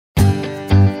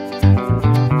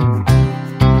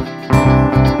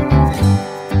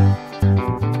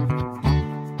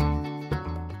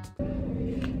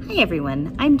Hey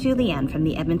everyone, I'm Julianne from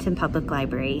the Edmonton Public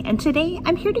Library, and today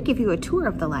I'm here to give you a tour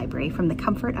of the library from the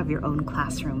comfort of your own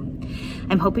classroom.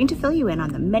 I'm hoping to fill you in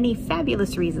on the many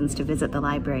fabulous reasons to visit the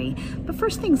library, but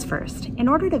first things first, in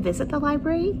order to visit the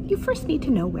library, you first need to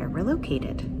know where we're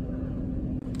located.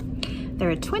 There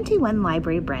are 21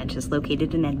 library branches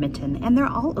located in Edmonton, and they're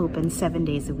all open 7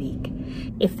 days a week.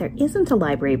 If there isn't a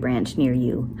library branch near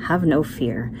you, have no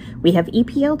fear. We have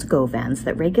EPL to go vans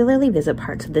that regularly visit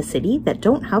parts of the city that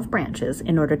don't have branches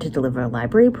in order to deliver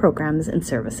library programs and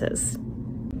services.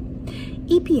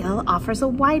 EPL offers a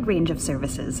wide range of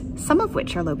services, some of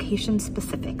which are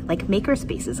location-specific, like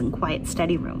makerspaces and quiet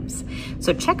study rooms.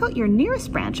 So check out your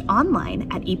nearest branch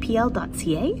online at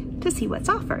epl.ca to see what's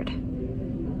offered.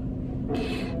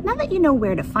 Now that you know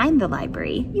where to find the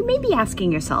library, you may be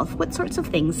asking yourself, what sorts of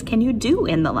things can you do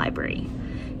in the library?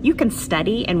 You can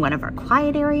study in one of our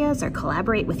quiet areas or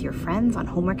collaborate with your friends on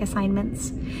homework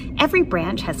assignments. Every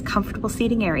branch has comfortable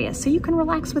seating areas so you can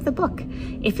relax with a book.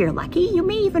 If you're lucky, you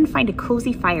may even find a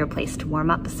cozy fireplace to warm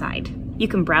up beside. You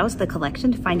can browse the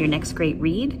collection to find your next great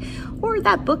read, or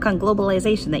that book on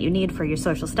globalization that you need for your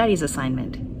social studies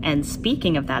assignment. And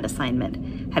speaking of that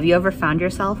assignment, have you ever found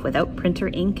yourself without printer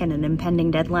ink and an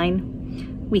impending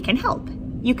deadline? We can help.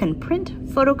 You can print,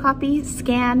 photocopy,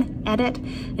 scan, edit,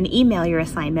 and email your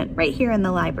assignment right here in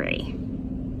the library.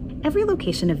 Every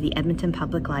location of the Edmonton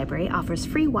Public Library offers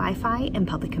free Wi-Fi and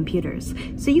public computers,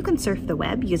 so you can surf the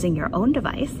web using your own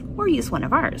device or use one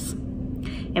of ours.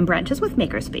 In branches with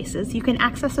makerspaces, you can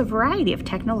access a variety of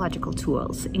technological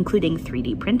tools, including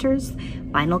 3D printers,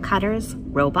 vinyl cutters,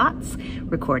 robots,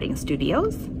 recording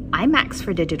studios, iMacs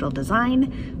for digital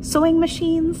design, sewing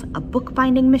machines, a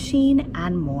bookbinding machine,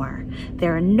 and more.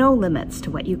 There are no limits to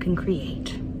what you can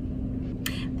create.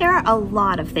 There are a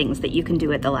lot of things that you can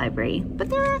do at the library, but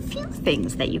there are a few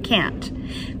things that you can't.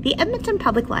 The Edmonton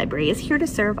Public Library is here to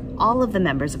serve all of the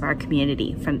members of our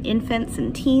community, from infants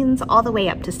and teens all the way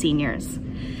up to seniors.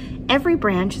 Every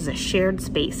branch is a shared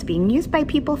space being used by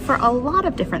people for a lot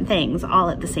of different things all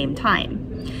at the same time.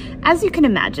 As you can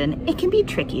imagine, it can be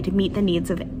tricky to meet the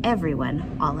needs of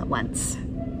everyone all at once.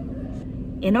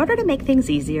 In order to make things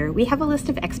easier, we have a list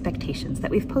of expectations that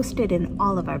we've posted in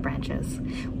all of our branches.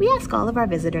 We ask all of our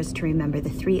visitors to remember the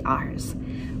 3 R's: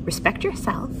 respect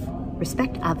yourself,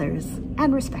 respect others,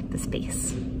 and respect the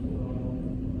space.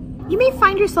 You may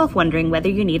find yourself wondering whether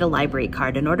you need a library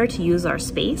card in order to use our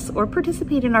space or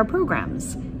participate in our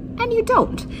programs. And you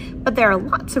don't, but there are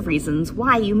lots of reasons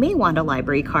why you may want a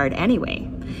library card anyway.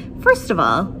 First of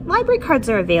all, library cards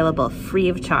are available free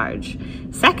of charge.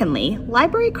 Secondly,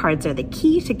 library cards are the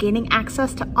key to gaining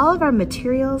access to all of our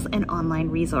materials and online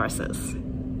resources.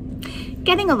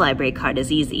 Getting a library card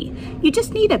is easy. You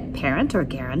just need a parent or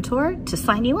guarantor to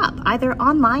sign you up, either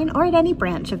online or at any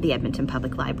branch of the Edmonton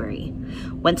Public Library.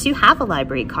 Once you have a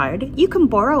library card, you can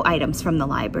borrow items from the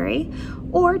library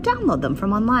or download them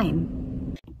from online.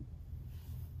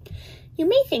 You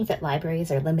may think that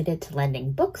libraries are limited to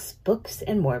lending books,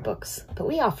 and more books, but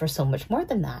we offer so much more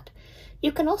than that.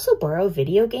 You can also borrow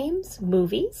video games,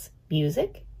 movies,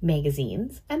 music,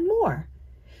 magazines, and more.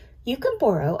 You can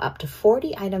borrow up to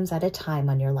 40 items at a time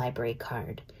on your library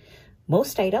card.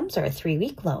 Most items are a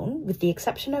 3-week loan, with the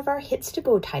exception of our Hits to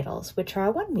Go titles, which are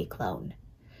a 1-week loan.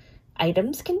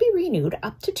 Items can be renewed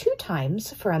up to 2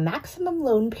 times for a maximum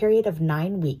loan period of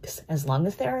 9 weeks, as long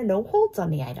as there are no holds on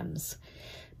the items.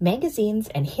 Magazines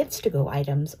and Hits to Go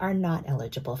items are not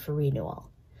eligible for renewal.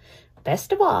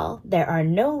 Best of all, there are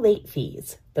no late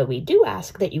fees, though we do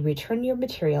ask that you return your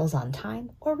materials on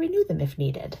time or renew them if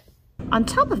needed. On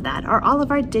top of that are all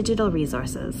of our digital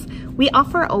resources. We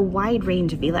offer a wide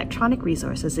range of electronic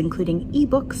resources, including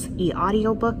ebooks,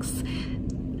 e-audiobooks,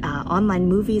 online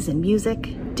movies and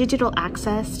music, digital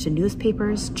access to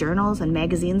newspapers, journals, and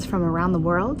magazines from around the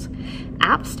world,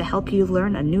 apps to help you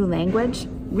learn a new language,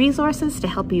 resources to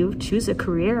help you choose a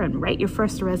career and write your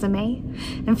first resume,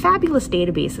 and fabulous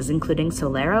databases including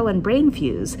Solero and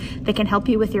BrainFuse that can help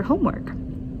you with your homework.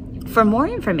 For more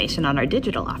information on our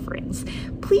digital offerings,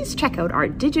 please check out our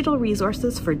Digital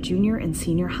Resources for Junior and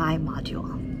Senior High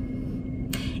module.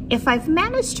 If I've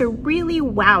managed to really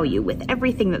wow you with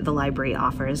everything that the library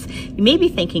offers, you may be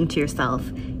thinking to yourself,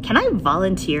 can I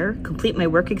volunteer, complete my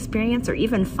work experience, or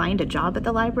even find a job at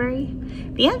the library?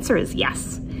 The answer is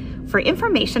yes. For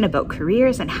information about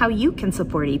careers and how you can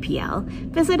support EPL,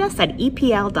 visit us at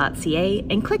epl.ca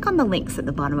and click on the links at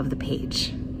the bottom of the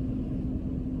page.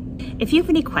 If you have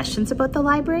any questions about the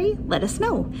library, let us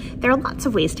know. There are lots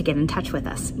of ways to get in touch with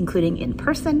us, including in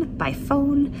person, by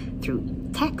phone, through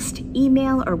text,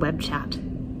 email, or web chat.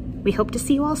 We hope to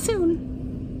see you all soon.